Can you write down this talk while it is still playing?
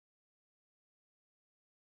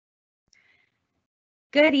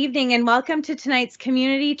Good evening and welcome to tonight's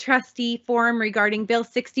Community Trustee Forum regarding Bill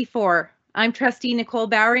 64. I'm Trustee Nicole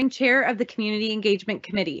Bowering, Chair of the Community Engagement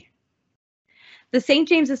Committee. The St.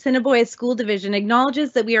 James Assiniboia School Division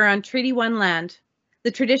acknowledges that we are on Treaty 1 land,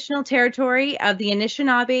 the traditional territory of the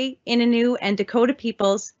Anishinaabe, Innu, and Dakota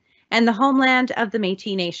peoples, and the homeland of the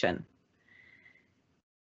Métis Nation.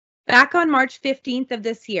 Back on March 15th of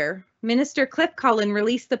this year, Minister Cliff Cullen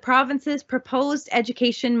released the province's proposed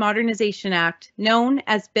Education Modernization Act, known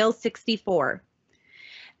as Bill 64.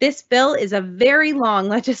 This bill is a very long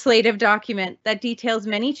legislative document that details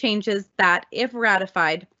many changes that, if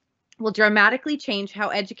ratified, will dramatically change how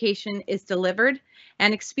education is delivered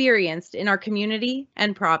and experienced in our community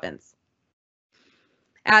and province.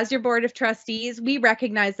 As your Board of Trustees, we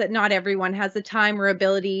recognize that not everyone has the time or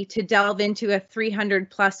ability to delve into a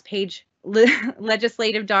 300+ page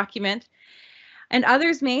legislative document, and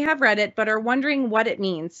others may have read it but are wondering what it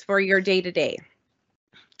means for your day-to-day.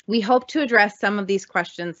 We hope to address some of these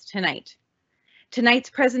questions tonight.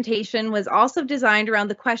 Tonight's presentation was also designed around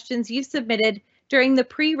the questions you submitted during the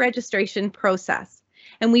pre-registration process,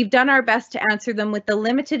 and we've done our best to answer them with the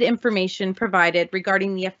limited information provided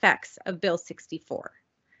regarding the effects of Bill 64.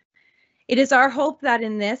 It is our hope that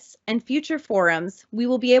in this and future forums, we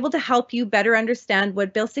will be able to help you better understand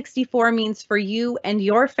what Bill 64 means for you and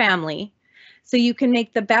your family, so you can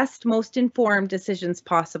make the best, most informed decisions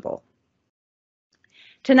possible.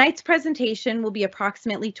 Tonight's presentation will be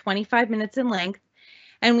approximately 25 minutes in length,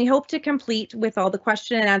 and we hope to complete with all the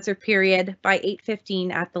question and answer period by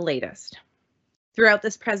 8:15 at the latest. Throughout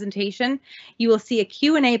this presentation, you will see a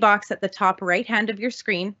Q&A box at the top right hand of your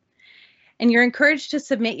screen, and you're encouraged to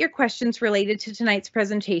submit your questions related to tonight's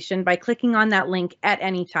presentation by clicking on that link at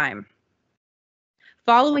any time.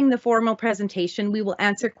 Following the formal presentation, we will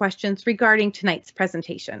answer questions regarding tonight's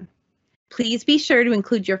presentation. Please be sure to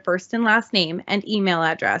include your first and last name and email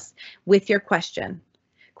address with your question.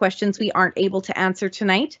 Questions we aren't able to answer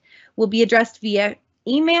tonight will be addressed via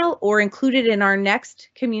email or included in our next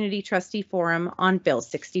Community Trustee Forum on Bill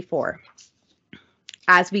 64.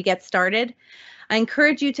 As we get started, I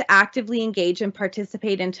encourage you to actively engage and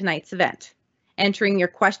participate in tonight's event, entering your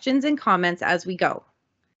questions and comments as we go.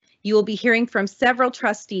 You will be hearing from several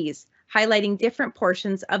trustees highlighting different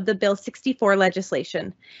portions of the Bill 64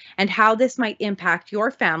 legislation and how this might impact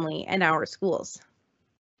your family and our schools.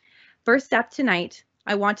 First up tonight,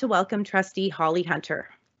 I want to welcome Trustee Holly Hunter.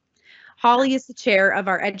 Holly is the chair of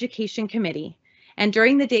our Education Committee and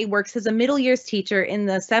during the day works as a middle years teacher in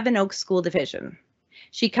the Seven Oaks School Division.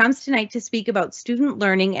 She comes tonight to speak about student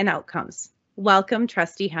learning and outcomes. Welcome,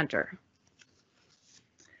 Trustee Hunter.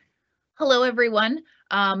 Hello, everyone.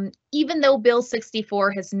 Even though Bill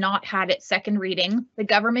 64 has not had its second reading, the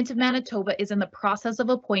Government of Manitoba is in the process of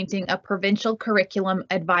appointing a provincial curriculum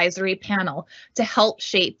advisory panel to help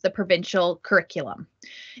shape the provincial curriculum.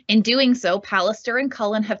 In doing so, Pallister and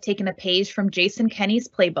Cullen have taken a page from Jason Kenney's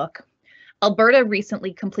playbook. Alberta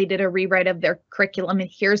recently completed a rewrite of their curriculum, and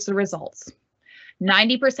here's the results.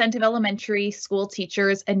 90% of elementary school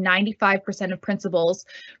teachers and 95% of principals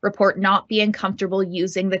report not being comfortable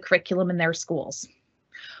using the curriculum in their schools.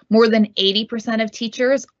 More than 80% of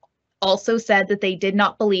teachers also said that they did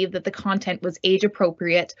not believe that the content was age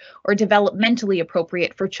appropriate or developmentally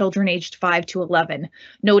appropriate for children aged 5 to 11,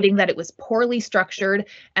 noting that it was poorly structured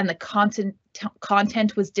and the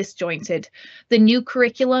content was disjointed. The new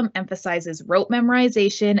curriculum emphasizes rote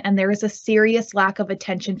memorization, and there is a serious lack of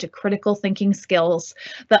attention to critical thinking skills.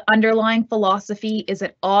 The underlying philosophy is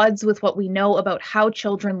at odds with what we know about how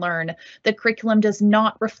children learn. The curriculum does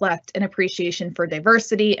not reflect an appreciation for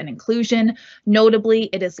diversity and inclusion. Notably,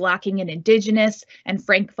 it is lacking in Indigenous and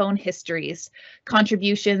Francophone histories,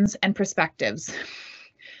 contributions, and perspectives.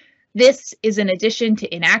 This is in addition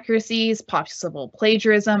to inaccuracies, possible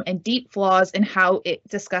plagiarism, and deep flaws in how it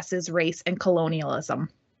discusses race and colonialism.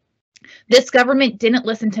 This government didn't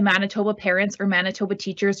listen to Manitoba parents or Manitoba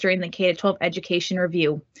teachers during the K-12 education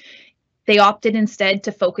review. They opted instead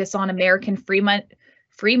to focus on American free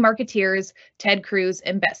marketeers, Ted Cruz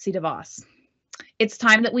and Betsy DeVos. It's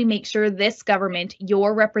time that we make sure this government,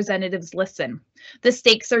 your representatives, listen. The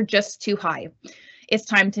stakes are just too high. It's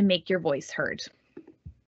time to make your voice heard.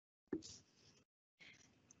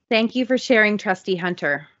 Thank you for sharing, Trustee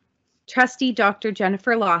Hunter. Trustee Dr.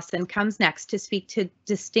 Jennifer Lawson comes next to speak to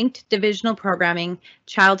distinct divisional programming,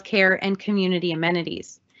 childcare, and community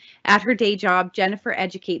amenities. At her day job, Jennifer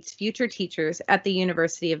educates future teachers at the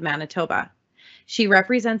University of Manitoba. She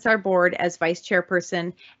represents our board as vice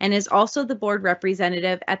chairperson and is also the board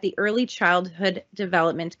representative at the Early Childhood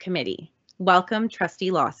Development Committee. Welcome,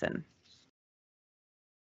 Trustee Lawson.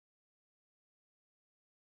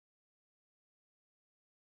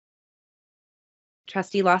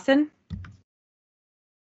 Trustee Lawson?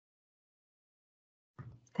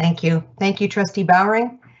 Thank you. Thank you, Trustee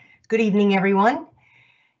Bowering. Good evening, everyone.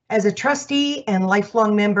 As a trustee and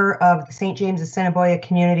lifelong member of the St. James Assiniboia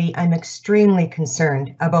community, I'm extremely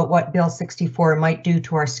concerned about what Bill 64 might do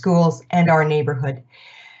to our schools and our neighborhood.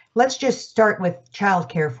 Let's just start with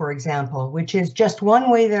childcare, for example, which is just one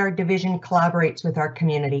way that our division collaborates with our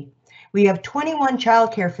community. We have 21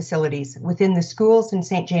 childcare facilities within the schools in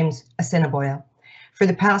St. James Assiniboia. For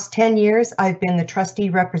the past 10 years, I've been the trustee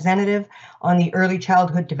representative on the Early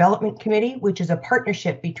Childhood Development Committee, which is a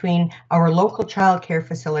partnership between our local childcare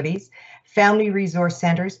facilities, family resource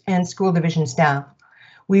centers, and school division staff.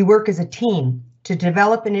 We work as a team to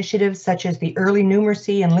develop initiatives such as the early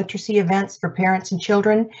numeracy and literacy events for parents and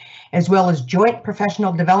children, as well as joint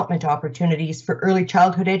professional development opportunities for early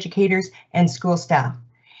childhood educators and school staff.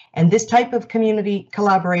 And this type of community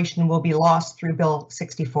collaboration will be lost through Bill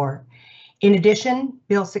 64. In addition,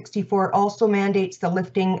 Bill 64 also mandates the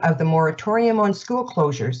lifting of the moratorium on school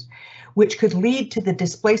closures, which could lead to the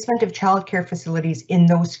displacement of childcare facilities in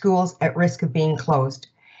those schools at risk of being closed.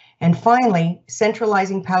 And finally,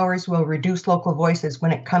 centralizing powers will reduce local voices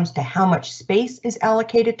when it comes to how much space is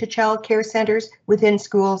allocated to childcare centers within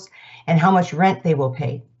schools and how much rent they will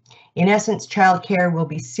pay. In essence, childcare will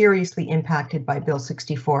be seriously impacted by Bill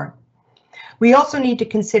 64. We also need to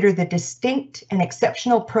consider the distinct and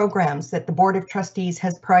exceptional programs that the Board of Trustees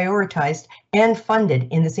has prioritized and funded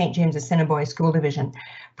in the St. James Assiniboia School Division.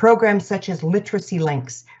 Programs such as Literacy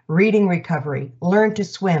Links, Reading Recovery, Learn to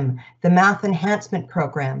Swim, the Math Enhancement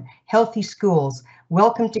Program, Healthy Schools,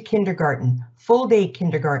 Welcome to Kindergarten, Full Day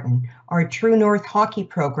Kindergarten, our True North Hockey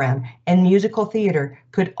Program, and musical theater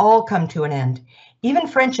could all come to an end. Even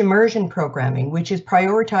French immersion programming, which is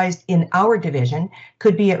prioritized in our division,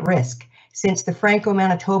 could be at risk, since the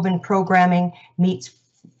Franco-Manitoban programming meets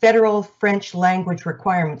federal French language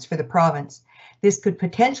requirements for the province. This could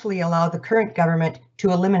potentially allow the current government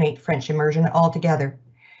to eliminate French immersion altogether.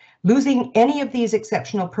 Losing any of these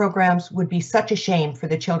exceptional programs would be such a shame for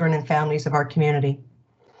the children and families of our community.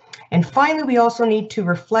 And finally, we also need to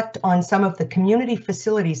reflect on some of the community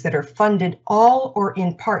facilities that are funded all or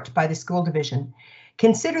in part by the school division.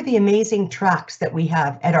 Consider the amazing tracks that we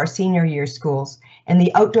have at our senior year schools and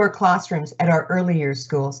the outdoor classrooms at our early years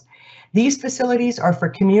schools. These facilities are for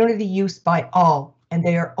community use by all, and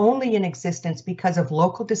they are only in existence because of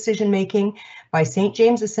local decision-making by St.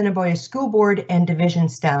 James Assiniboia School Board and division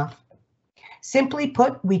staff. Simply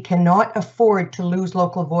put, we cannot afford to lose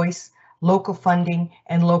local voice, local funding,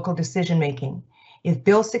 and local decision-making. If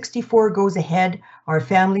Bill 64 goes ahead, our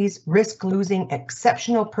families risk losing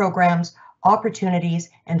exceptional programs, opportunities,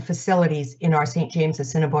 and facilities in our St. James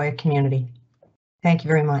Assiniboia community. Thank you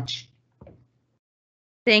very much.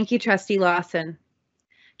 Thank you, Trustee Lawson.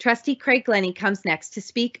 Trustee Craig Glennie comes next to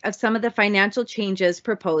speak of some of the financial changes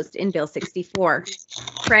proposed in Bill 64.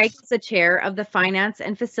 Craig is the chair of the Finance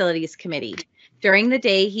and Facilities Committee. During the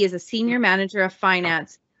day, he is a senior manager of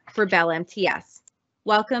finance for Bell MTS.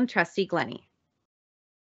 Welcome, Trustee Glennie.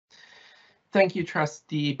 Thank you,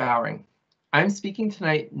 Trustee Bowering. I'm speaking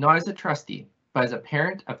tonight not as a trustee, but as a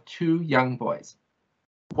parent of two young boys.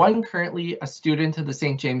 One currently a student of the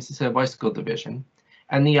St. James Assiniboia School Division,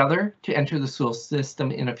 and the other to enter the school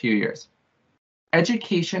system in a few years.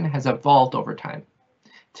 Education has evolved over time.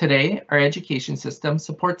 Today, our education system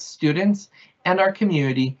supports students and our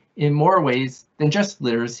community in more ways than just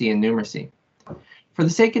literacy and numeracy. For the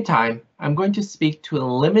sake of time, I'm going to speak to a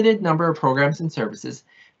limited number of programs and services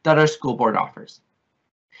that our school board offers.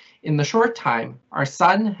 In the short time our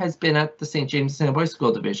son has been at the St. James Assiniboia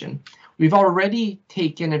School Division, we've already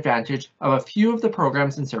taken advantage of a few of the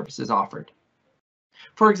programs and services offered.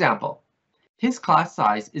 For example, his class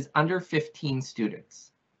size is under 15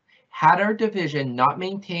 students. Had our division not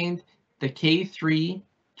maintained the K3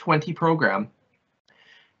 20 program,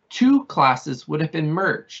 2 classes would have been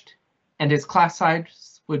merged and his class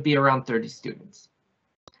size would be around 30 students.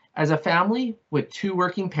 As a family with 2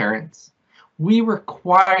 working parents, we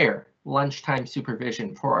require lunchtime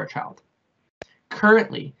supervision for our child.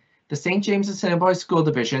 Currently, the St. James Assiniboia School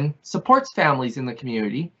Division supports families in the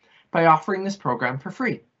community by offering this program for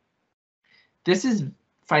free. This is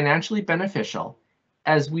financially beneficial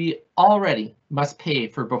as we already must pay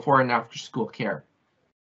for before and after school care.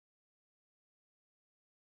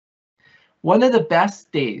 One of the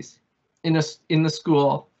best days in the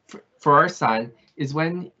school for our son is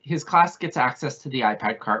when his class gets access to the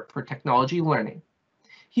iPad cart for technology learning.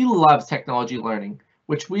 He loves technology learning,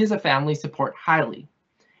 which we as a family support highly,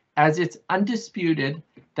 as it's undisputed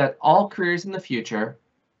that all careers in the future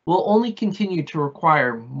will only continue to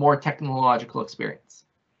require more technological experience.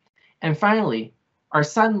 And finally, Our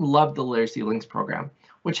son loved the Literacy Links program,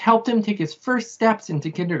 which helped him take his first steps into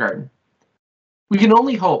kindergarten. We can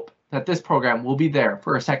only hope that this program will be there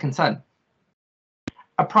for our second son.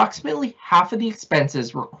 Approximately half of the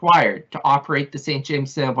expenses required to operate the St.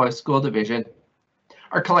 James Assiniboia School Division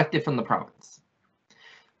are collected from the province.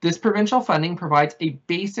 This provincial funding provides a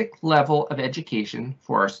basic level of education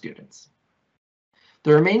for our students.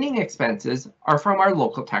 The remaining expenses are from our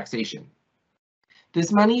local taxation.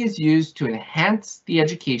 This money is used to enhance the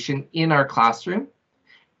education in our classroom,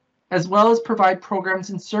 as well as provide programs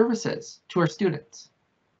and services to our students.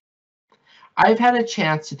 I've had a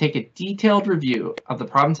chance to take a detailed review of the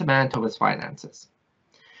province of Manitoba's finances.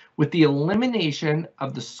 With the elimination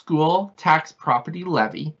of the school tax property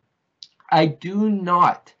levy, I do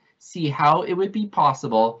not see how it would be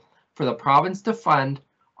possible for the province to fund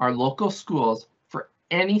our local schools for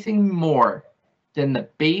anything more than the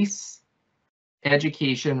base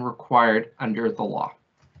education required under the law.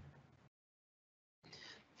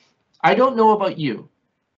 I don't know about you,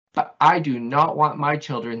 but I do not want my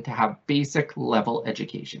children to have basic level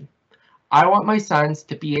education. I want my sons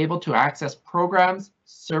to be able to access programs,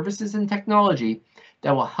 services, and technology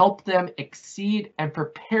that will help them exceed and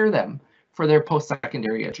prepare them for their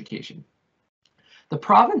post-secondary education. The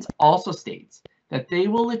province also states that they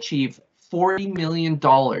will achieve $40 million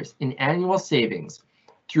in annual savings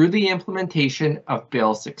through the implementation of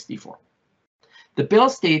Bill 64. The bill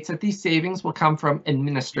states that these savings will come from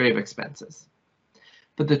administrative expenses.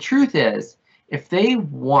 But the truth is, if they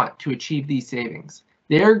want to achieve these savings,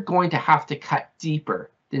 they're going to have to cut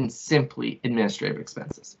deeper than simply administrative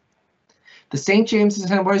expenses. The St. James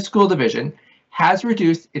Assiniboia School Division has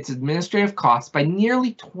reduced its administrative costs by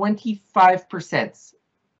nearly 25%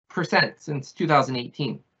 since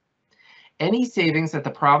 2018. Any savings that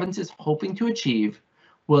the province is hoping to achieve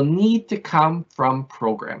will need to come from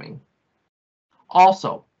programming.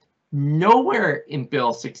 Also, nowhere in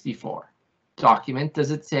Bill 64 document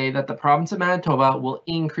does it say that the province of Manitoba will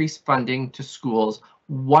increase funding to schools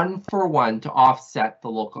one-for-one to offset the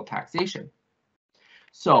local taxation.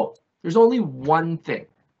 So there's only one thing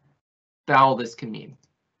that all this can mean.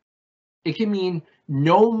 It can mean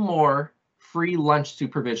no more free lunch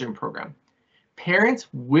supervision program. Parents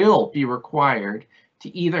will be required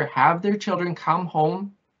to either have their children come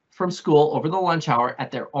home from school over the lunch hour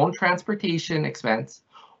at their own transportation expense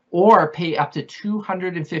or pay up to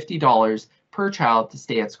 $250 per child to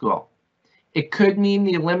stay at school. It could mean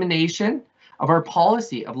the elimination of our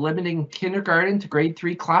policy of limiting kindergarten to grade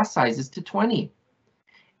 3 class sizes to 20,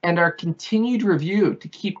 and our continued review to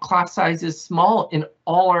keep class sizes small in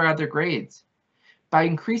all our other grades. By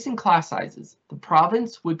increasing class sizes, the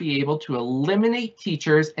province would be able to eliminate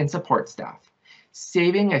teachers and support staff,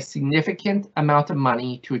 saving a significant amount of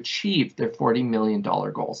money to achieve their $40 million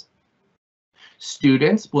goals.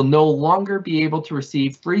 Students will no longer be able to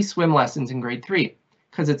receive free swim lessons in grade 3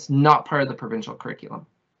 because it's not part of the provincial curriculum.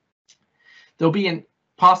 There'll be a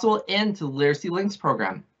possible end to the Literacy Links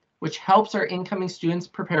program, which helps our incoming students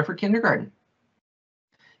prepare for kindergarten.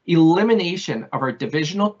 Elimination of our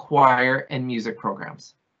divisional choir and music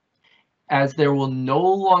programs, as there will no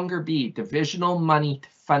longer be divisional money to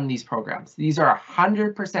fund these programs. These are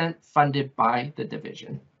 100% funded by the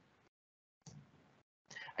division.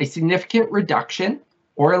 A significant reduction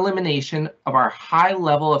or elimination of our high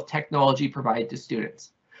level of technology provided to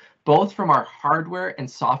students, both from our hardware and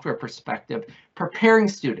software perspective, preparing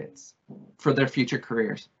students for their future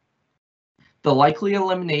careers. The likely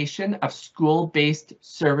elimination of school-based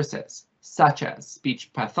services, such as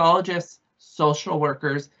speech pathologists, social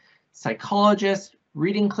workers, psychologists,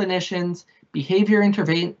 reading clinicians, behavior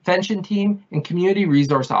intervention team, and community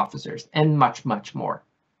resource officers, and much, much more.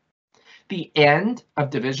 The end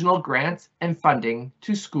of divisional grants and funding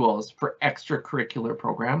to schools for extracurricular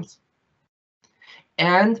programs,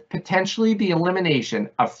 and potentially the elimination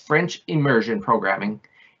of French immersion programming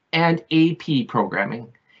and AP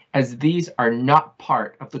programming, as these are not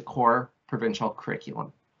part of the core provincial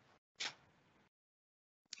curriculum.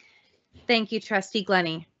 Thank you, Trustee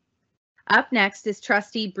Glennie. Up next is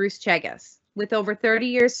Trustee Bruce Chegas. With over 30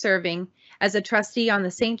 years serving as a trustee on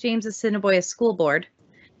the St. James Assiniboia School Board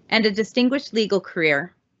and a distinguished legal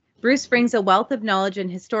career, Bruce brings a wealth of knowledge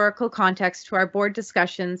and historical context to our board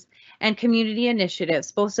discussions and community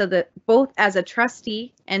initiatives, both as a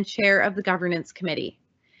trustee and chair of the governance committee.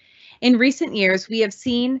 In recent years, we have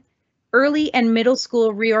seen early and middle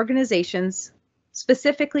school reorganizations,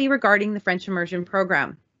 specifically regarding the French immersion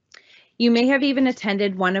program. You may have even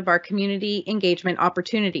attended one of our community engagement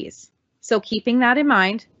opportunities. So keeping that in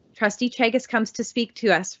mind, Trustee Chegas comes to speak to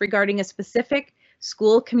us regarding a specific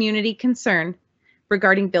school community concern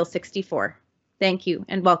regarding Bill 64. Thank you,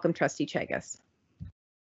 and welcome, Trustee Chagas.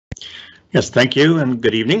 Yes, thank you, and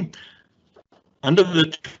good evening. Under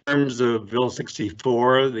the terms of Bill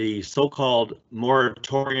 64, the so-called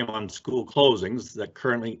moratorium on school closings that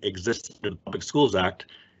currently exists in the Public Schools Act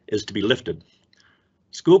is to be lifted.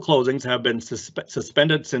 School closings have been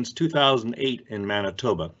suspended since 2008 in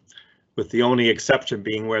Manitoba, with the only exception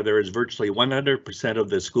being where there is virtually 100% of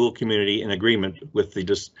the school community in agreement with the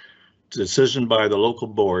decision by the local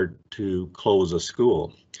board to close a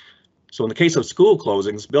school. So in the case of school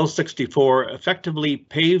closings, Bill 64 effectively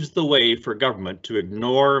paves the way for government to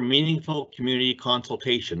ignore meaningful community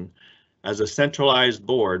consultation, as a centralized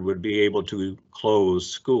board would be able to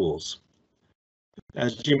close schools.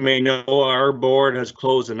 As you may know, our board has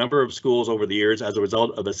closed a number of schools over the years as a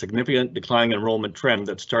result of a significant decline in enrollment trend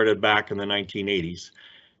that started back in the 1980s,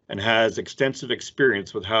 and has extensive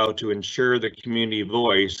experience with how to ensure the community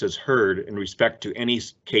voice is heard in respect to any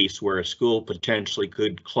case where a school potentially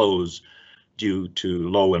could close due to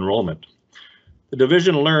low enrollment. The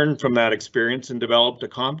division learned from that experience and developed a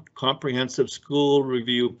comprehensive school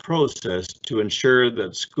review process to ensure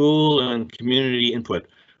that school and community input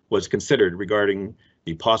was considered regarding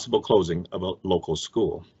the possible closing of a local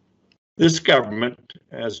school. This government,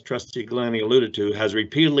 as Trustee Glennie alluded to, has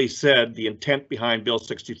repeatedly said the intent behind Bill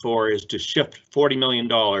 64 is to shift $40 million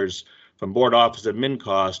from board office admin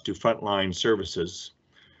costs to frontline services.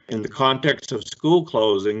 In the context of school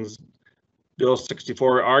closings, Bill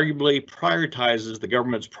 64 arguably prioritizes the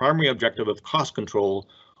government's primary objective of cost control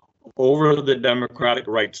over the democratic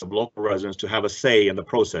rights of local residents to have a say in the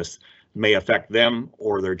process that may affect them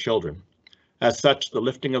or their children. As such, the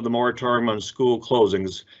lifting of the moratorium on school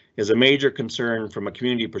closings is a major concern from a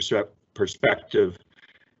community perspective,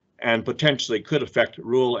 and potentially could affect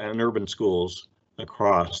rural and urban schools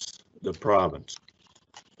across the province.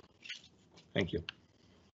 Thank you.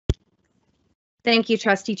 Thank you,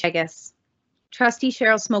 Trustee Chagas. Trustee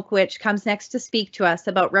Cheryl Smokewich comes next to speak to us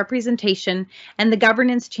about representation and the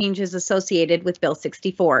governance changes associated with Bill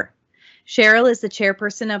 64. Cheryl is the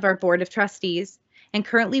chairperson of our Board of Trustees and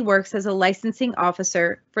currently works as a licensing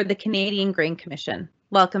officer for the Canadian Grain Commission.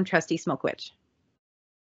 Welcome, Trustee Smokewich.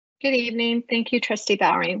 Good evening. Thank you, Trustee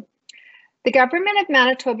Bowring. The Government of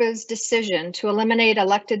Manitoba's decision to eliminate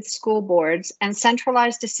elected school boards and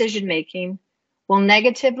centralized decision-making will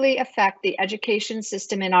negatively affect the education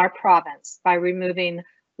system in our province by removing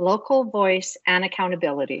local voice and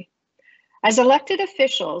accountability. As elected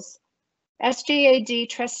officials, SJASD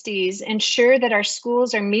trustees ensure that our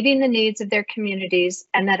schools are meeting the needs of their communities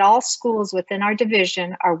and that all schools within our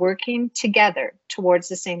division are working together towards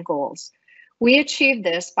the same goals. We achieve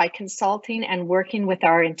this by consulting and working with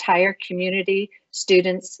our entire community,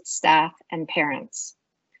 students, staff, and parents.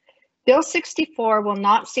 Bill 64 will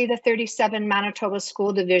not see the 37 Manitoba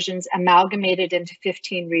school divisions amalgamated into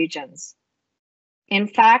 15 regions. In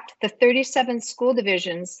fact, the 37 school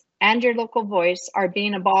divisions and your local voice are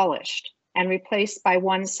being abolished and replaced by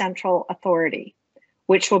one central authority,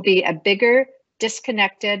 which will be a bigger,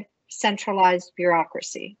 disconnected, centralized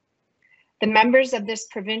bureaucracy. The members of this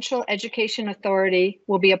provincial education authority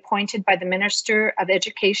will be appointed by the Minister of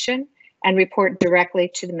Education and report directly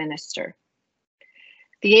to the Minister.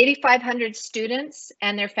 The 8,500 students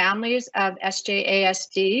and their families of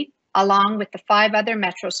SJASD, along with the 5 other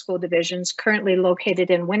Metro school divisions currently located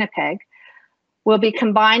in Winnipeg, will be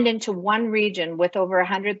combined into one region with over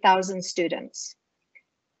 100,000 students.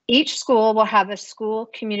 Each school will have a school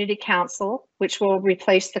community council, which will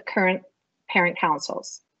replace the current parent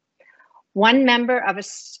councils. One member of a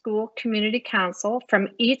school community council from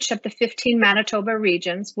each of the 15 Manitoba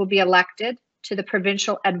regions will be elected to the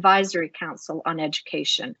Provincial Advisory Council on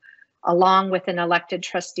Education, along with an elected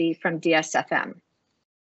trustee from DSFM.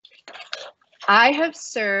 I have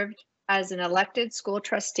served as an elected school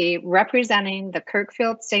trustee representing the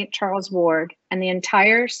Kirkfield St. Charles Ward and the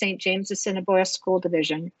entire St. James Assiniboia School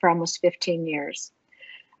Division for almost 15 years.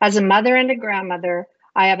 As a mother and a grandmother,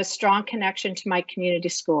 I have a strong connection to my community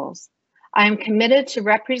schools. I am committed to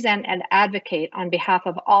represent and advocate on behalf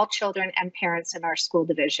of all children and parents in our school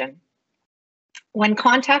division. When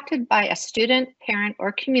contacted by a student, parent,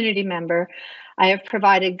 or community member, I have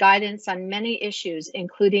provided guidance on many issues,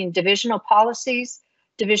 including divisional policies,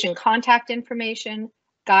 division contact information,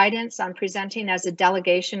 guidance on presenting as a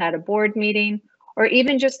delegation at a board meeting, or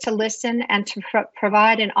even just to listen and to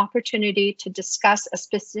provide an opportunity to discuss a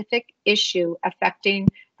specific issue affecting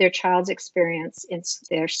their child's experience in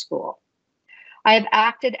their school. I have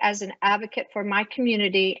acted as an advocate for my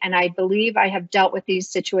community, and I believe I have dealt with these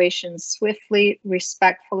situations swiftly,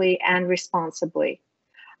 respectfully, and responsibly.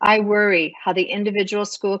 I worry how the individual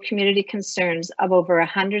school community concerns of over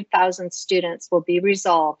 100,000 students will be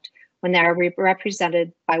resolved when they are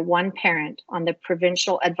represented by one parent on the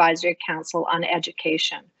Provincial Advisory Council on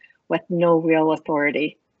Education with no real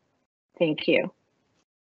authority. Thank you.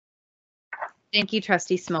 Thank you,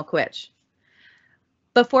 Trustee Smokewich.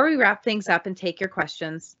 Before we wrap things up and take your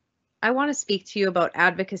questions, I want to speak to you about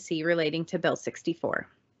advocacy relating to Bill 64.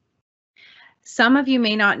 Some of you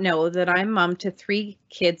may not know that I'm mom to 3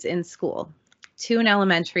 kids in school, 2 in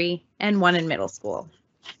elementary and 1 in middle school.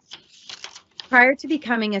 Prior to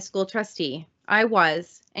becoming a school trustee, I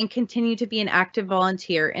was and continue to be an active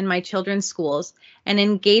volunteer in my children's schools and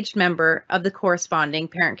engaged member of the corresponding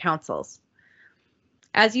parent councils.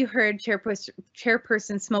 As you heard Chairperson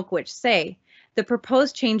Smokewich say, the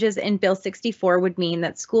proposed changes in Bill 64 would mean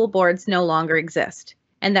that school boards no longer exist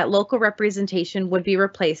and that local representation would be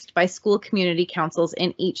replaced by school community councils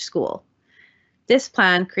in each school. This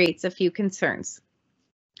plan creates a few concerns.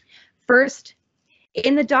 First,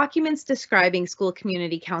 in the documents describing school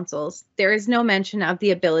community councils, there is no mention of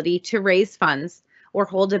the ability to raise funds or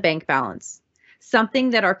hold a bank balance,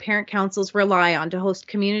 something that our parent councils rely on to host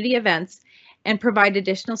community events and provide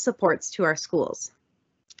additional supports to our schools.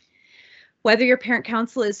 Whether your parent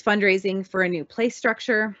council is fundraising for a new play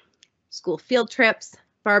structure, school field trips,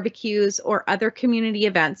 barbecues, or other community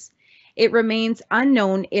events, it remains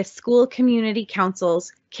unknown if school community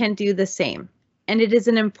councils can do the same, and it is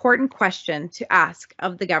an important question to ask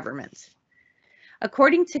of the government.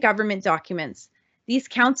 According to government documents, these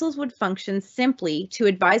councils would function simply to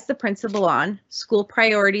advise the principal on school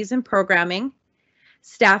priorities and programming,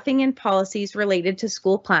 staffing and policies related to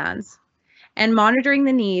school plans, and monitoring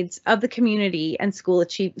the needs of the community and school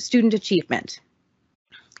student achievement.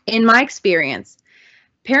 In my experience,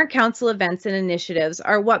 parent council events and initiatives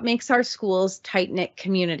are what makes our schools tight-knit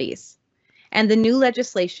communities, and the new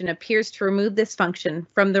legislation appears to remove this function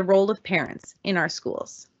from the role of parents in our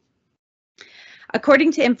schools.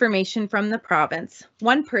 According to information from the province,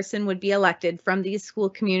 one person would be elected from these school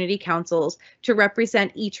community councils to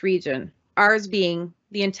represent each region, ours being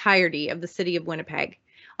the entirety of the City of Winnipeg,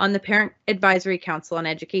 on the Parent Advisory Council on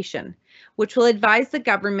Education, which will advise the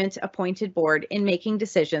government-appointed board in making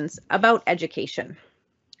decisions about education.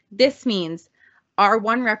 This means our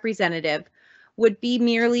one representative would be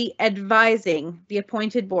merely advising the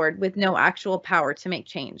appointed board with no actual power to make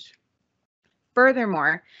change.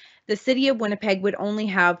 Furthermore, the City of Winnipeg would only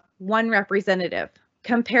have one representative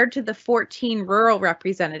compared to the 14 rural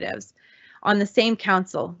representatives on the same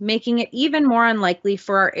council, making it even more unlikely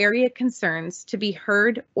for our area concerns to be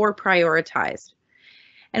heard or prioritized.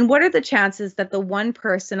 And what are the chances that the one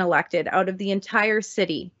person elected out of the entire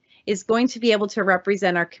city is going to be able to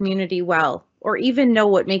represent our community well, or even know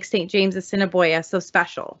what makes St. James Assiniboia so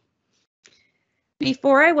special?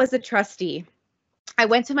 Before I was a trustee, I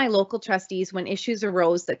went to my local trustees when issues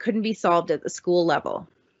arose that couldn't be solved at the school level.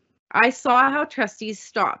 I saw how trustees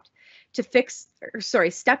stepped up to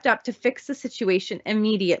fix the situation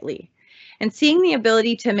immediately. And seeing the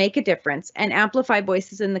ability to make a difference and amplify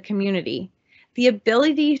voices in the community, the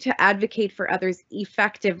ability to advocate for others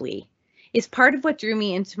effectively, is part of what drew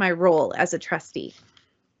me into my role as a trustee.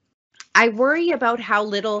 I worry about how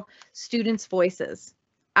little students' voices,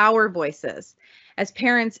 our voices, as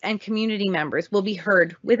parents and community members will be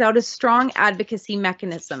heard without a strong advocacy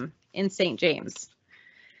mechanism in St. James.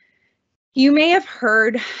 You may have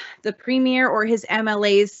heard the Premier or his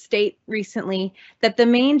MLAs state recently that the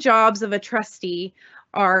main jobs of a trustee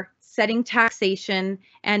are setting taxation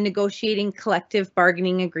and negotiating collective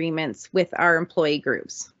bargaining agreements with our employee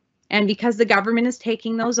groups. And because the government is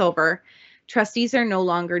taking those over, trustees are no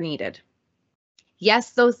longer needed.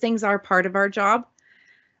 Yes, those things are part of our job,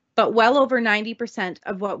 but well over 90%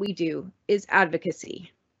 of what we do is advocacy.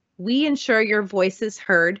 We ensure your voice is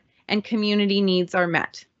heard and community needs are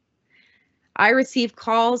met. I receive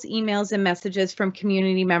calls, emails, and messages from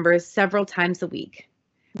community members several times a week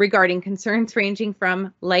regarding concerns ranging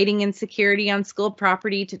from lighting and security on school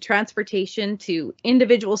property to transportation to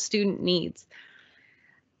individual student needs.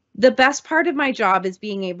 The best part of my job is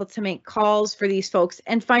being able to make calls for these folks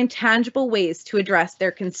and find tangible ways to address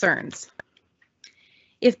their concerns.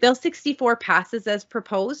 If Bill 64 passes as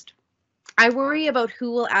proposed, I worry about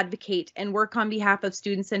who will advocate and work on behalf of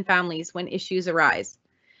students and families when issues arise.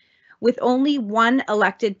 With only one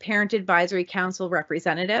elected Parent Advisory Council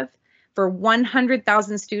representative for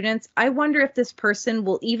 100,000 students, I wonder if this person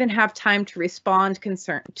will even have time to respond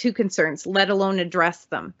to concerns, let alone address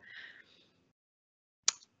them.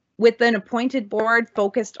 With an appointed board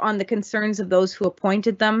focused on the concerns of those who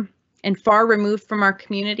appointed them and far removed from our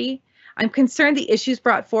community, I'm concerned the issues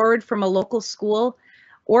brought forward from a local school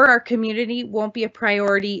or our community won't be a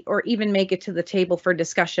priority or even make it to the table for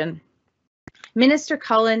discussion. Minister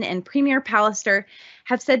Cullen and Premier Pallister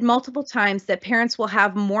have said multiple times that parents will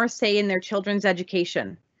have more say in their children's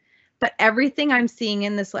education. But everything I'm seeing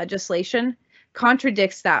in this legislation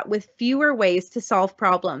contradicts that, with fewer ways to solve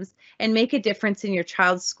problems and make a difference in your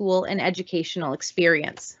child's school and educational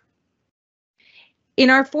experience. In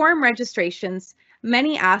our forum registrations,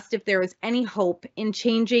 many asked if there was any hope in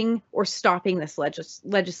changing or stopping this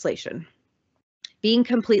legislation. Being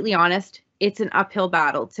completely honest, it's an uphill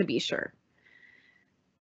battle, to be sure.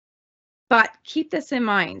 But keep this in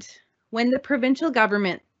mind. When the provincial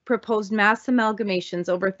government proposed mass amalgamations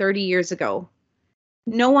over 30 years ago,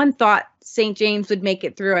 no one thought St. James would make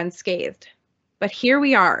it through unscathed. But here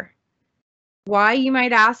we are. Why, you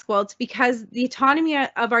might ask? Well, it's because the autonomy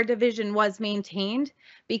of our division was maintained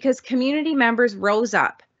because community members rose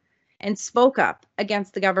up and spoke up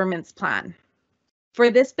against the government's plan. For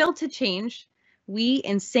this bill to change, we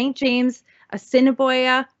in St. James,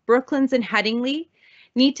 Assiniboia, Brooklands, and Headingley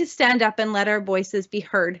need to stand up and let our voices be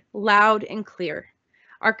heard loud and clear.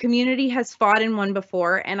 Our community has fought and won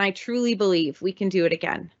before, and I truly believe we can do it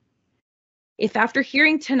again. If after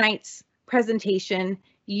hearing tonight's presentation,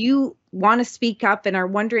 you want to speak up and are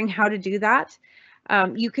wondering how to do that,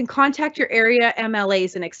 you can contact your area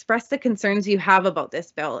MLAs and express the concerns you have about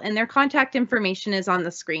this bill, and their contact information is on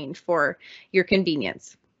the screen for your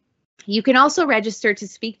convenience. You can also register to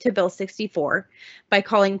speak to Bill 64 by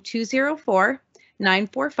calling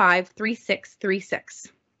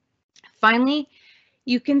 204-945-3636. Finally,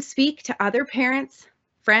 you can speak to other parents,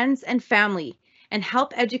 friends, and family and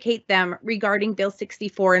help educate them regarding Bill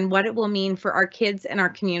 64 and what it will mean for our kids and our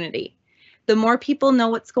community. The more people know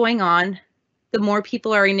what's going on, the more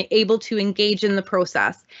people are able to engage in the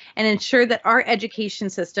process and ensure that our education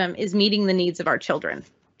system is meeting the needs of our children.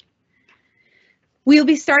 We'll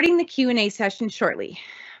be starting the Q&A session shortly.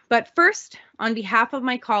 But first, on behalf of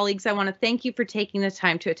my colleagues, I want to thank you for taking the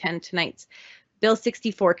time to attend tonight's Bill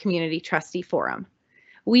 64 Community Trustee Forum.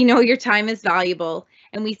 We know your time is valuable,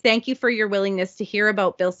 and we thank you for your willingness to hear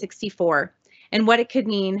about Bill 64 and what it could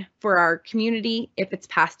mean for our community if it's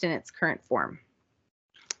passed in its current form.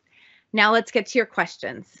 Now let's get to your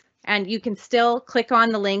questions, and you can still click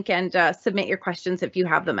on the link and submit your questions if you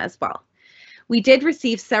have them as well. We did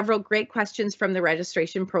receive several great questions from the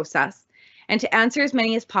registration process, and to answer as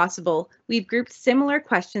many as possible, we've grouped similar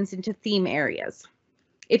questions into theme areas.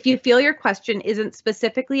 If you feel your question isn't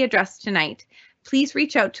specifically addressed tonight, please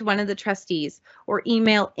reach out to one of the trustees or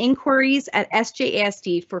email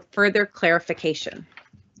inquiries@SJASD for further clarification.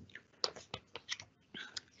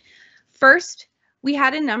 First, we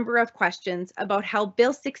had a number of questions about how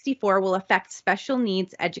Bill 64 will affect special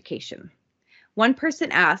needs education. One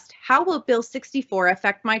person asked, how will Bill 64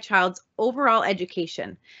 affect my child's overall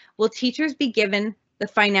education? Will teachers be given the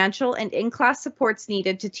financial and in-class supports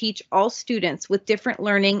needed to teach all students with different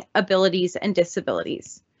learning abilities and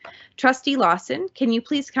disabilities? Trustee Lawson, can you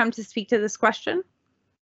please come to speak to this question?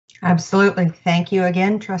 Absolutely. Thank you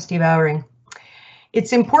again, Trustee Bowering.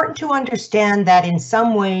 It's important to understand that in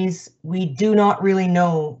some ways, we do not really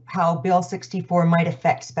know how Bill 64 might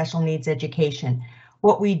affect special needs education.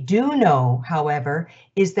 What we do know, however,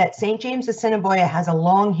 is that St. James Assiniboia has a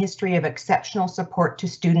long history of exceptional support to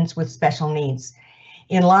students with special needs.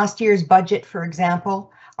 In last year's budget, for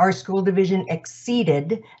example, our school division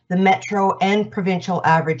exceeded the metro and provincial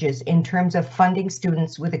averages in terms of funding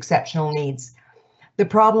students with exceptional needs. The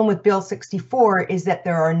problem with Bill 64 is that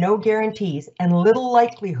there are no guarantees and little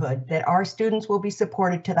likelihood that our students will be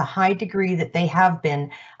supported to the high degree that they have been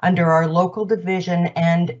under our local division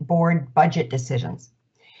and board budget decisions.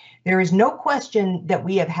 There is no question that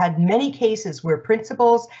we have had many cases where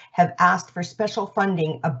principals have asked for special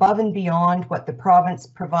funding above and beyond what the province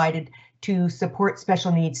provided to support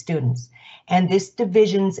special needs students. And this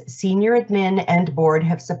division's senior admin and board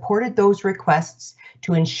have supported those requests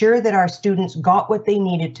to ensure that our students got what they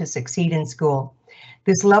needed to succeed in school.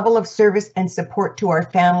 This level of service and support to our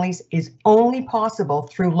families is only possible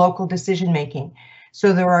through local decision making.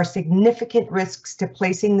 So there are significant risks to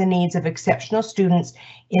placing the needs of exceptional students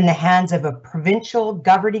in the hands of a provincial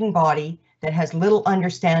governing body that has little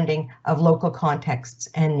understanding of local contexts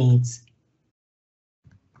and needs.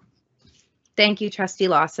 Thank you, Trustee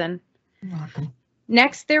Lawson. You're welcome.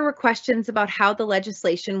 Next, there were questions about how the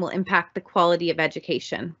legislation will impact the quality of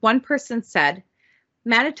education. One person said,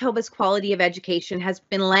 Manitoba's quality of education has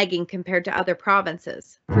been lagging compared to other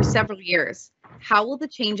provinces for several years. How will the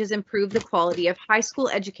changes improve the quality of high school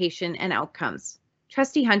education and outcomes?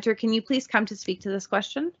 Trustee Hunter, can you please come to speak to this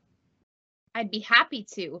question? I'd be happy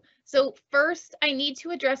to. So first, I need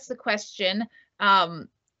to address the question about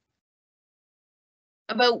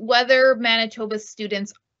whether Manitoba's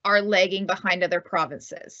students are lagging behind other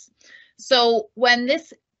provinces. So when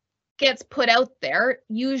this gets put out there,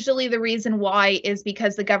 usually the reason why is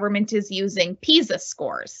because the government is using PISA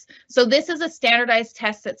scores. So this is a standardized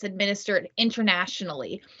test that's administered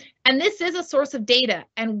internationally. And this is a source of data,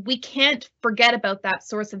 and we can't forget about that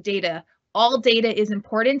source of data. All data is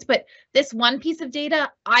important, but this one piece of data,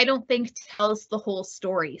 I don't think tells the whole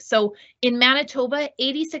story. So in Manitoba,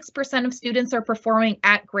 86% of students are performing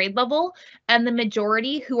at grade level, and the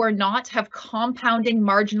majority who are not have compounding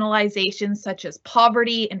marginalizations such as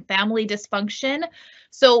poverty and family dysfunction.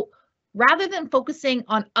 So rather than focusing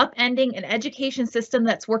on upending an education system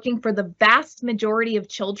that's working for the vast majority of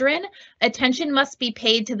children, attention must be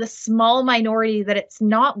paid to the small minority that it's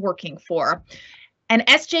not working for. And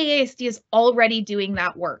SJASD is already doing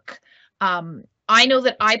that work. I know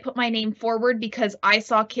that I put my name forward because I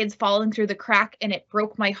saw kids falling through the crack and it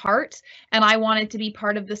broke my heart, and I wanted to be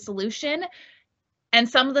part of the solution. And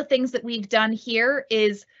some of the things that we've done here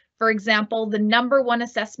is, for example, the #1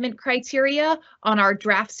 assessment criteria on our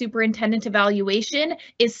draft superintendent evaluation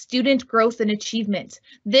is student growth and achievement.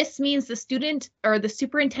 This means the student or the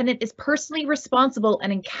superintendent is personally responsible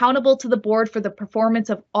and accountable to the board for the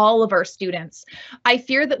performance of all of our students. I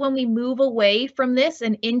fear that when we move away from this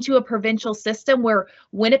and into a provincial system where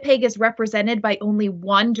Winnipeg is represented by only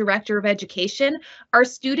one director of education, our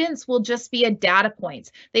students will just be a data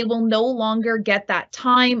point. They will no longer get that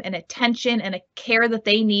time and attention and a care that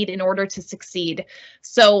they need in order to succeed.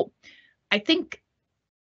 So I think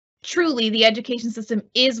truly the education system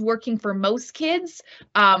is working for most kids,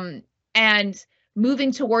 and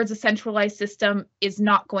moving towards a centralized system is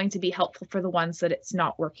not going to be helpful for the ones that it's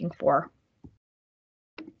not working for.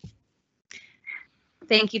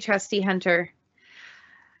 Thank you, Trustee Hunter.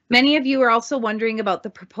 Many of you are also wondering about the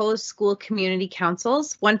proposed school community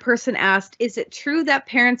councils. One person asked, is it true that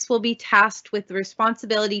parents will be tasked with the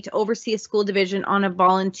responsibility to oversee a school division on a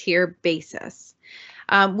volunteer basis?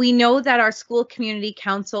 We know that our school community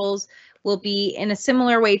councils will be in a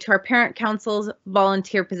similar way to our parent councils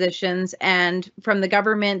volunteer positions, and from the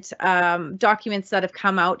government documents that have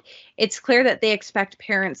come out, it's clear that they expect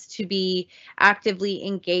parents to be actively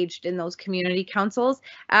engaged in those community councils.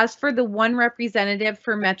 As for the one representative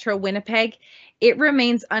for Metro Winnipeg, it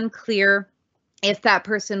remains unclear if that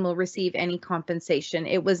person will receive any compensation.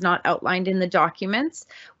 It was not outlined in the documents.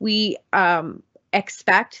 We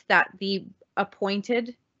expect that the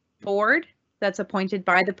appointed board that's appointed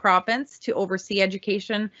by the province to oversee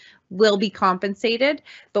education will be compensated,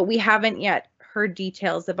 but we haven't yet heard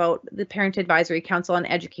details about the Parent Advisory Council on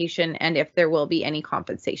Education and if there will be any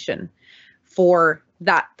compensation for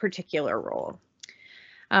that particular role.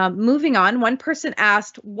 Moving on, one person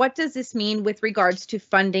asked, what does this mean with regards to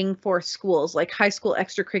funding for schools, like high school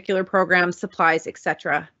extracurricular programs, supplies,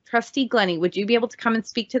 etc.? Trustee Glennie, would you be able to come and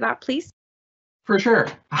speak to that, please? For sure.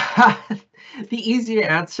 The easier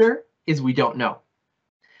answer is we don't know.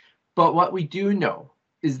 But what we do know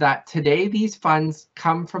is that today these funds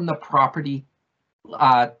come from the property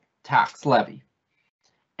tax levy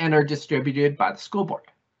and are distributed by the school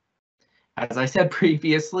board. As I said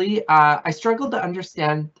previously, I struggled to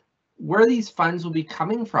understand where these funds will be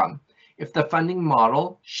coming from if the funding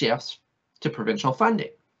model shifts to provincial funding.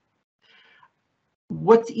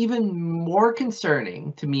 What's even more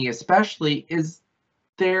concerning to me especially is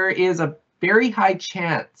there is a very high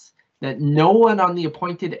chance that no one on the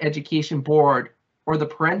appointed education board or the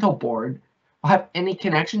parental board will have any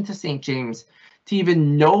connection to St. James to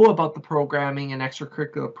even know about the programming and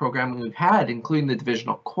extracurricular programming we've had, including the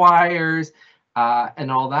divisional choirs and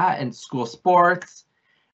all that, and school sports.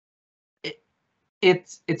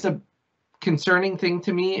 It's a concerning thing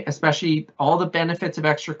to me, especially all the benefits of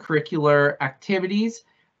extracurricular activities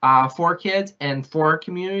for kids and for our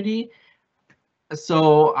community.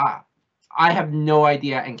 So I have no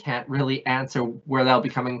idea and can't really answer where that'll be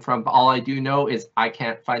coming from, but all I do know is I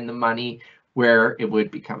can't find the money where it would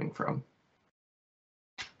be coming from.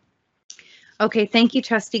 Okay, thank you,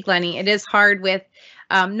 Trustee Glennie. It is hard with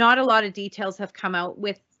not a lot of details have come out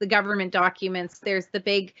with the government documents. There's the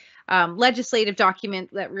big legislative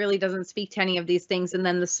document that really doesn't speak to any of these things, and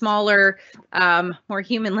then the smaller, more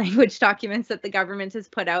human language documents that the government has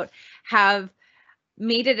put out have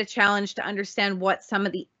made it a challenge to understand what some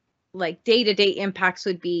of the day-to-day impacts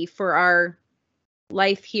would be for our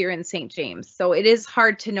life here in St. James. So it is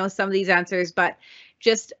hard to know some of these answers, but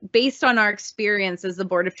just based on our experience as the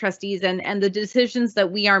Board of Trustees and the decisions that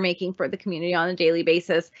we are making for the community on a daily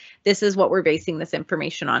basis, this is what we're basing this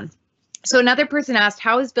information on. So another person asked,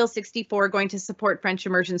 how is Bill 64 going to support French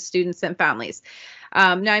immersion students and families?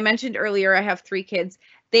 Now, I mentioned earlier I have 3 kids.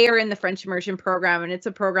 They are in the French immersion program, and it's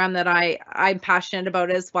a program that I'm passionate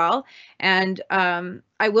about as well. And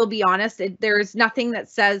I will be honest, there's nothing that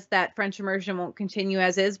says that French immersion won't continue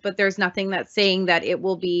as is, but there's nothing that's saying that it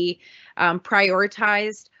will be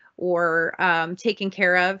prioritized or taken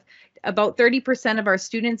care of. About 30% of our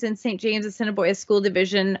students in St. James Assiniboia School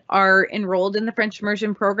Division are enrolled in the French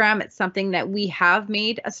immersion program. It's something that we have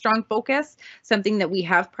made a strong focus, something that we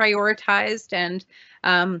have prioritized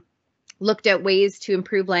and looked at ways to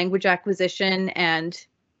improve language acquisition and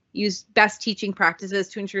use best teaching practices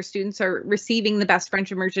to ensure students are receiving the best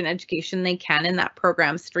French immersion education they can in that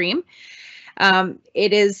program stream.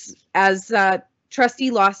 It is, as Trustee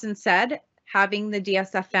Lawson said, having the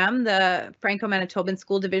DSFM, the Franco-Manitoban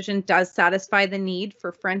School Division, does satisfy the need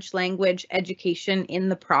for French language education in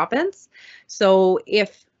the province. So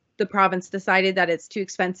if the province decided that it's too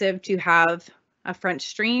expensive to have a French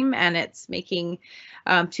stream and it's making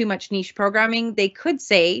too much niche programming, they could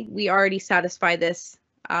say, we already satisfy this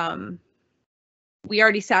need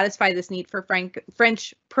for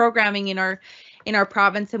French programming in our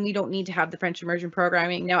province, and we don't need to have the French immersion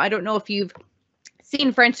programming. Now, I don't know if you've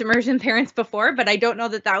seen French immersion parents before, but I don't know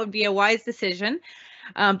that that would be a wise decision.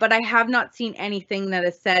 But I have not seen anything that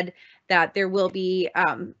has said that there will be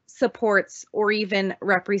supports or even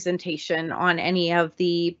representation on any of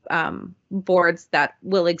the boards that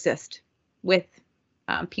will exist with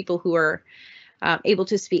people who are able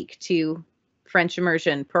to speak to French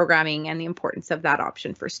immersion programming and the importance of that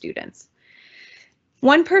option for students.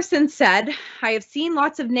 One person said, I have seen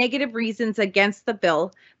lots of negative reasons against the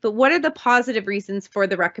bill, but what are the positive reasons for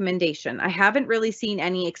the recommendation? I haven't really seen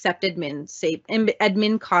any except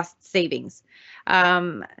admin cost savings.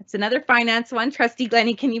 It's another finance one. Trustee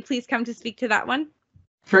Glennie, can you please come to speak to that one?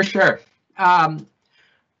 For sure.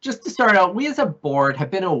 Just to start out, we as a board have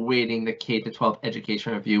been awaiting the K-12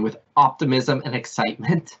 education review with optimism and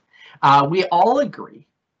excitement. We all agree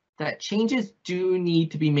that changes do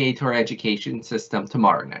need to be made to our education system to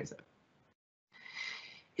modernize it.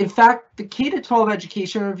 In fact, the K-12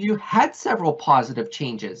 education review had several positive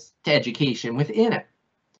changes to education within it.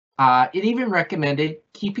 It even recommended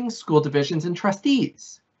keeping school divisions and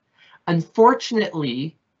trustees.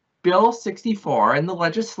 Unfortunately, Bill 64 and the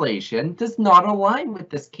legislation does not align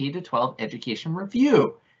with this K-12 education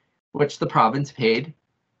review, which the province paid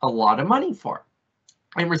a lot of money for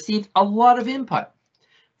and received a lot of input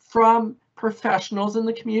from professionals in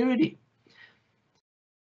the community.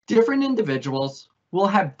 Different individuals will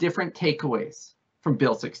have different takeaways from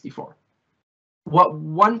Bill 64. What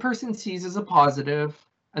one person sees as a positive,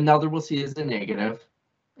 another will see as a negative,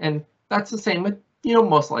 and that's the same with,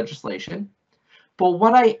 most legislation. But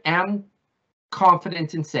what I am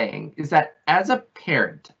confident in saying is that as a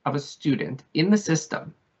parent of a student in the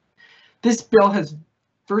system, this bill has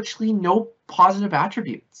virtually no positive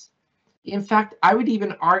attributes. In fact, I would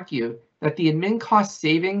even argue that the admin cost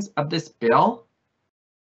savings of this bill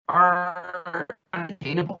are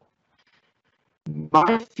unattainable.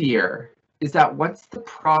 My fear is that once the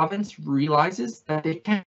province realizes that they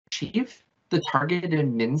can achieve the targeted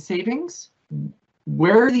admin savings,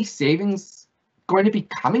 where are these savings going to be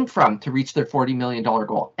coming from to reach their $40 million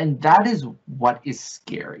goal? And that is what is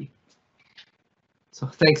scary. So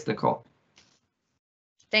thanks, Nicole.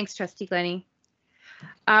 Thanks, Trustee Glennie.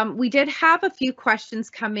 We did have a few questions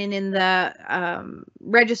come in the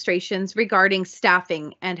registrations regarding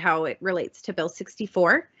staffing and how it relates to Bill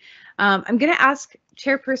 64. I'm going to ask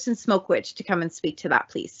Chairperson Smokewich to come and speak to that,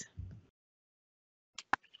 please.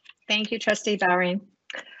 Thank you, Trustee Bowring.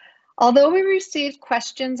 Although we received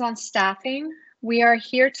questions on staffing, we are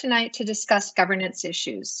here tonight to discuss governance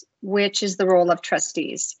issues, which is the role of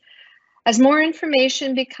trustees. As more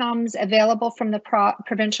information becomes available from the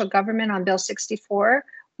provincial government on Bill 64,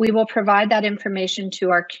 we will provide that information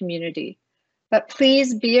to our community. But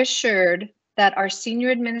please be assured that our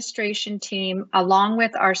senior administration team, along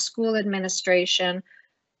with our school administration,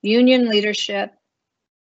 union leadership,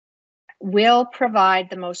 will provide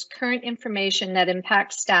the most current information that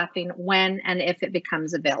impacts staffing when and if it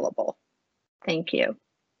becomes available. Thank you.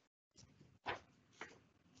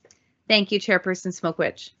 Thank you, Chairperson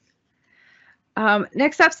Smokewich.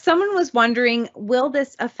 Next up, someone was wondering, will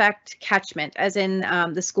this affect catchment, as in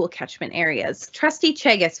the school catchment areas? Trustee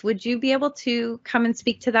Chegas, would you be able to come and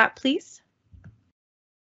speak to that, please?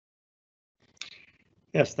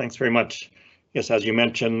 Yes, thanks very much. Yes, as you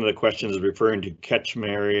mentioned, the question is referring to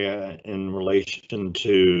catchment area in relation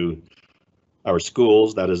to our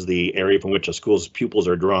schools. That is the area from which a school's pupils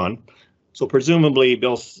are drawn. So presumably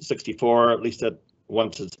Bill 64, at least at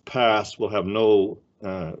once it's passed, will have no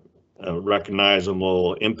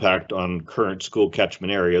recognizable impact on current school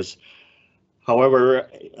catchment areas. However,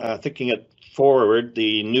 thinking it forward,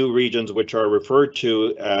 the new regions, which are referred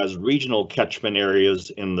to as regional catchment areas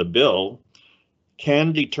in the bill,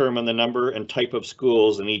 can determine the number and type of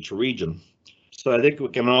schools in each region. So I think we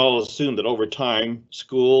can all assume that over time,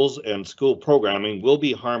 schools and school programming will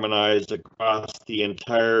be harmonized across the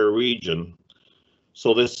entire region.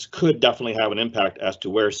 So this could definitely have an impact as to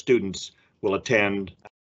where students will attend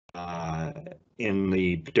in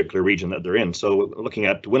the particular region that they're in. So looking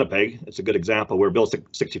at Winnipeg, it's a good example where Bill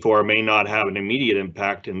 64 may not have an immediate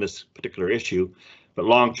impact in this particular issue, but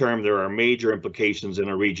long term there are major implications in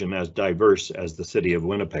a region as diverse as the city of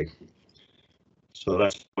Winnipeg. So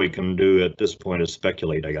that's what we can do at this point is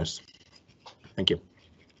speculate, I guess. Thank you.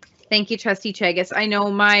 Thank you, Trustee Chagas. I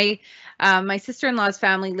know my sister-in-law's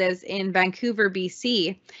family lives in Vancouver,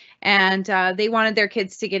 BC, and they wanted their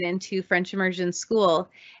kids to get into French immersion school.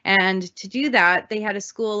 And to do that, they had a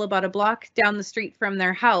school about a block down the street from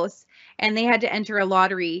their house, and they had to enter a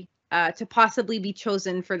lottery to possibly be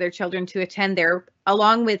chosen for their children to attend there,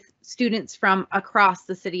 along with students from across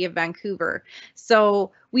the city of Vancouver.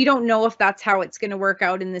 So we don't know if that's how it's going to work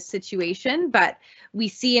out in this situation, but we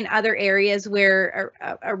see in other areas where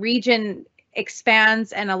a region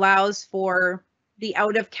expands and allows for the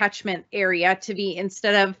out of catchment area to be,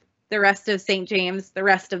 instead of the rest of St. James, the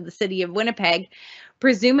rest of the city of Winnipeg.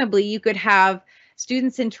 Presumably you could have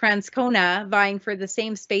students in Transcona vying for the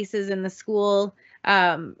same spaces in the school,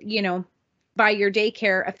 you know, by your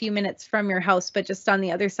daycare a few minutes from your house, but just on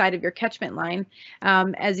the other side of your catchment line,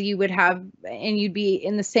 as you would have, and you'd be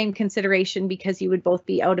in the same consideration because you would both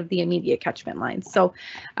be out of the immediate catchment line. So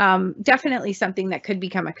definitely something that could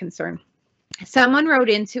become a concern. Someone wrote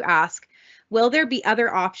in to ask, will there be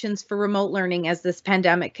other options for remote learning as this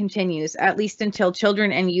pandemic continues, at least until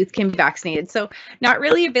children and youth can be vaccinated? So not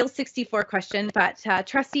really a Bill 64 question, but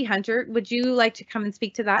Trustee Hunter, would you like to come and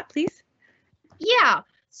speak to that, please? Yeah.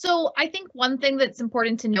 So I think one thing that's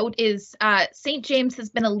important to note is St. James has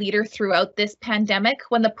been a leader throughout this pandemic.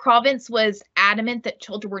 When the province was adamant that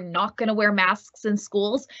children were not going to wear masks in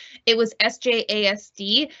schools, it was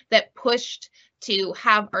SJASD that pushed to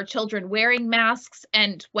have our children wearing masks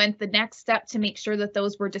and went the next step to make sure that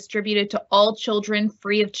those were distributed to all children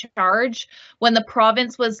free of charge. When the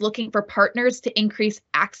province was looking for partners to increase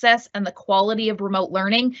access and the quality of remote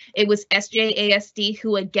learning, it was SJASD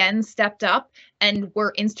who again stepped up and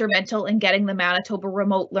were instrumental in getting the Manitoba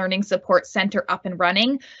Remote Learning Support Centre up and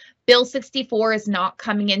running. Bill 64 is not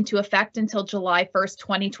coming into effect until July 1st,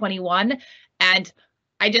 2021. And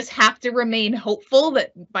I just have to remain hopeful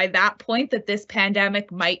that by that point that this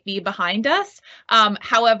pandemic might be behind us.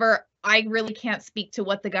 However, I really can't speak to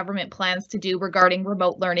what the government plans to do regarding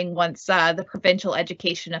remote learning once the Provincial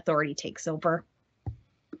Education Authority takes over.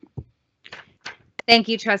 Thank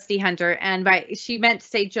you, Trustee Hunter. And she meant to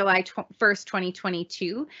say July 1st,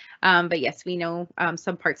 2022. But yes, we know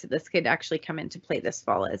some parts of this could actually come into play this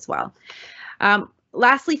fall as well.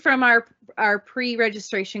 Lastly, from our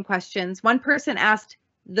pre-registration questions, one person asked,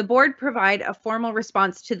 the board provide a formal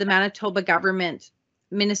response to the Manitoba government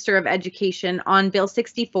Minister of Education on Bill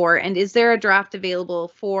 64, and is there a draft available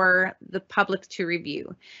for the public to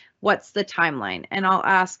review? What's the timeline? And I'll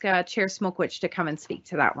ask Chair Smokewich to come and speak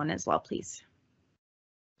to that one as well, please.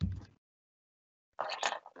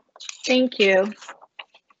 Thank you.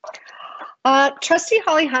 Trustee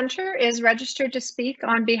Holly Hunter is registered to speak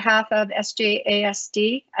on behalf of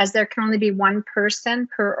SJASD, as there can only be one person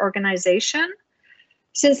per organization.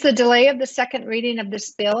 Since the delay of the second reading of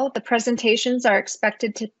this bill, the presentations are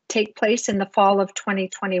expected to take place in the fall of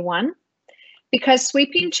 2021. Because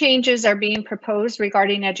sweeping changes are being proposed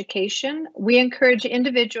regarding education, we encourage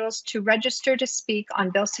individuals to register to speak on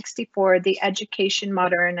Bill 64, the Education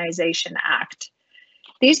Modernization Act.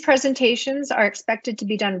 These presentations are expected to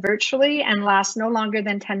be done virtually and last no longer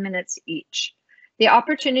than 10 minutes each. The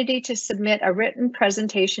opportunity to submit a written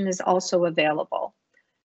presentation is also available.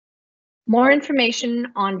 More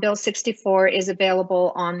information on Bill 64 is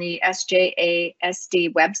available on the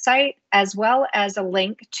SJASD website, as well as a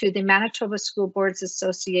link to the Manitoba School Boards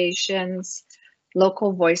Association's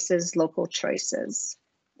Local Voices, Local Choices.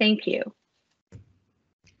 Thank you.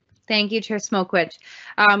 Thank you, Chair Smokewich.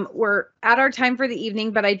 We're at our time for the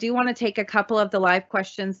evening, but I do want to take a couple of the live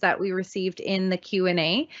questions that we received in the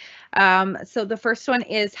Q&A. So the first one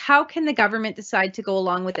is, how can the government decide to go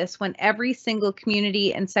along with this when every single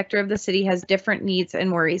community and sector of the city has different needs and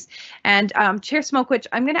worries? And Chair Smokewich,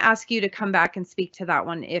 I'm going to ask you to come back and speak to that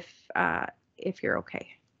one if you're okay.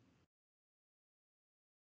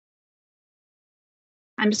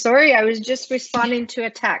 I'm sorry, I was just responding to a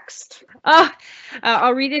text.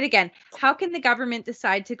 I'll read it again. How can the government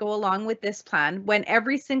decide to go along with this plan when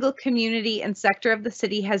every single community and sector of the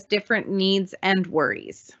city has different needs and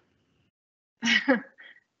worries?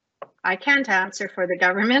 I can't answer for the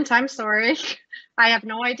government. I'm sorry. I have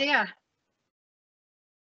no idea.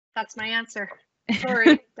 That's my answer.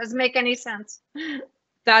 Sorry, doesn't make any sense.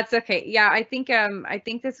 That's okay. Yeah, I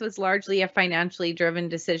think this was largely a financially driven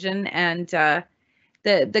decision, and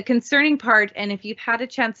the concerning part, and if you've had a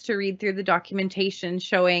chance to read through the documentation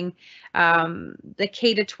showing the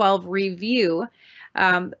K-12 review,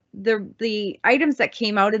 the items that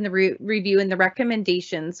came out in the review and the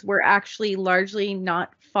recommendations were actually largely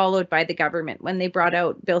not followed by the government when they brought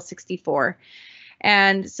out Bill 64.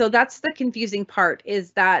 And so that's the confusing part,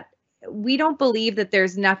 is that we don't believe that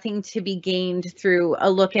there's nothing to be gained through a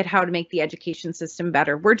look at how to make the education system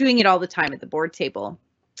better. We're doing it all the time at the board table.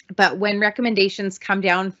 But when recommendations come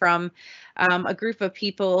down from a group of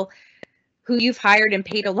people who you've hired and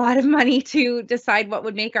paid a lot of money to decide what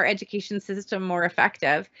would make our education system more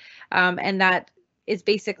effective, and that is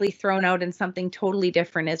basically thrown out and something totally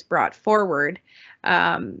different is brought forward,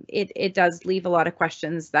 it does leave a lot of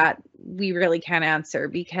questions that we really can't answer,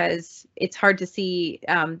 because it's hard to see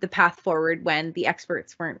the path forward when the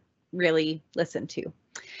experts weren't really listened to.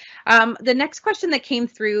 The next question that came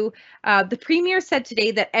through, the Premier said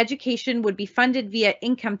today that education would be funded via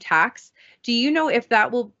income tax. Do you know if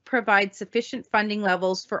that will provide sufficient funding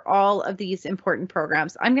levels for all of these important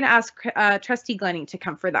programs? I'm going to ask Trustee Glennie to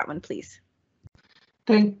come for that one, please.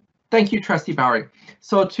 Thank you, Trustee Bowering.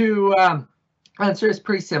 So to answer this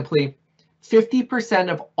pretty simply,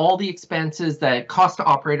 50% of all the expenses that cost to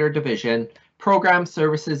operate our division, programs,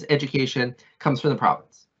 services, education, comes from the province.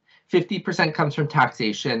 50% comes from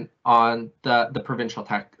taxation on the provincial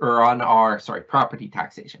tax, or on our, property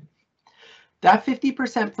taxation. That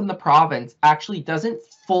 50% from the province actually doesn't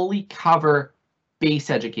fully cover base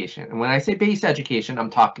education. And when I say base education, I'm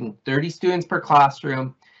talking 30 students per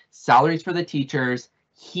classroom, salaries for the teachers,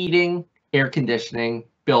 heating, air conditioning,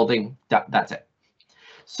 building, that's it.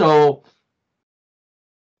 So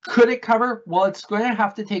could it cover? Well, it's going to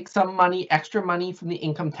have to take some money, extra money from the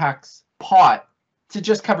income tax pot to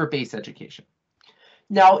just cover base education.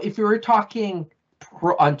 Now, if you were talking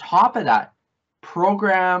on top of that,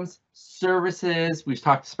 programs, services, we've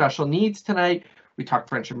talked special needs tonight, we talked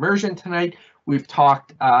French immersion tonight, we've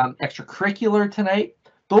talked extracurricular tonight,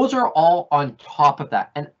 those are all on top of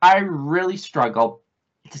that. And I really struggle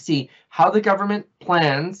to see how the government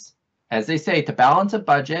plans, as they say, to balance a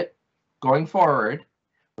budget going forward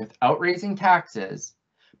without raising taxes,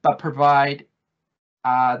 but provide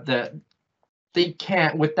they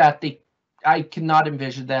can't with that. I cannot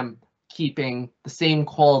envision them keeping the same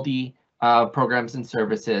quality programs and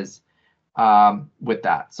services with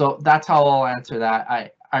that. So that's how I'll answer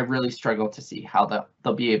that. I really struggle to see how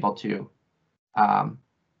they'll be able to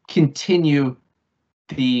continue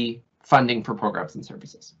the funding for programs and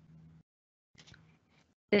services.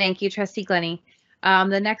 Thank you, Trustee Glennie.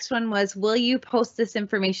 The next one was, will you post this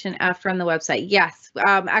information after on the website? Yes,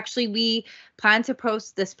 actually, we plan to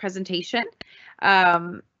post this presentation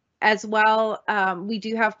as well. We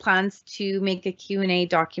do have plans to make a Q&A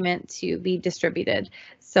document to be distributed.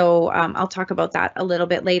 So I'll talk about that a little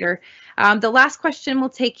bit later. The last question we'll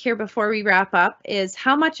take here before we wrap up is,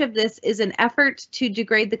 how much of this is an effort to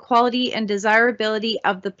degrade the quality and desirability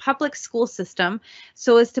of the public school system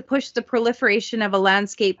so as to push the proliferation of a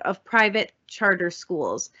landscape of private charter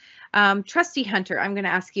schools? Trustee Hunter, I'm going to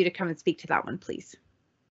ask you to come and speak to that one, please.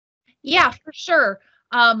 Yeah, for sure.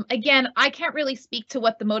 Again, I can't really speak to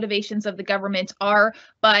what the motivations of the government are,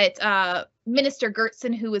 but Minister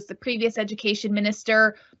Gertson, who was the previous education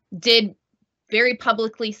minister, did very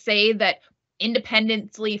publicly say that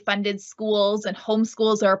independently funded schools and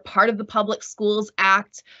homeschools are part of the Public Schools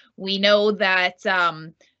Act. We know that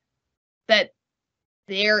that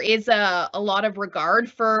there is a lot of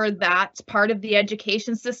regard for that part of the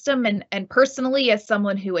education system. And personally, as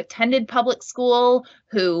someone who attended public school,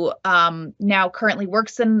 who now currently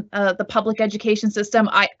works in the public education system,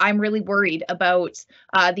 I'm really worried about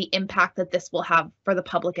the impact that this will have for the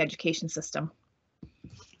public education system.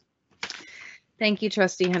 Thank you,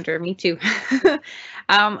 Trustee Hunter. Me too.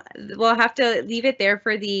 We'll have to leave it there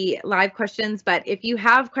for the live questions, but if you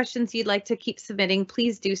have questions you'd like to keep submitting,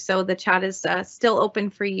 please do so. The chat is still open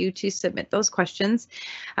for you to submit those questions.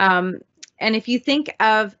 And if you think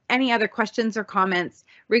of any other questions or comments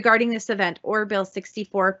regarding this event or Bill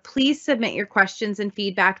 64, please submit your questions and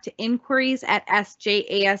feedback to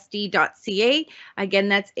inquiries@sjasd.ca. Again,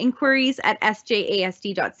 that's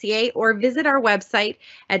inquiries@sjasd.ca, or visit our website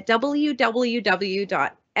at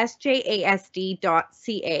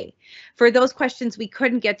www.sjasd.ca. For those questions we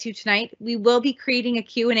couldn't get to tonight, we will be creating a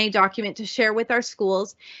Q&A document to share with our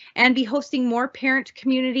schools and be hosting more parent,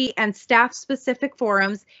 community, and staff-specific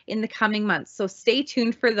forums in the coming months. So stay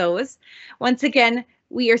tuned for those. Once again,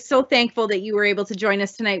 we are so thankful that you were able to join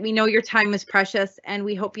us tonight. We know your time is precious, and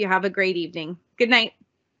we hope you have a great evening. Good night.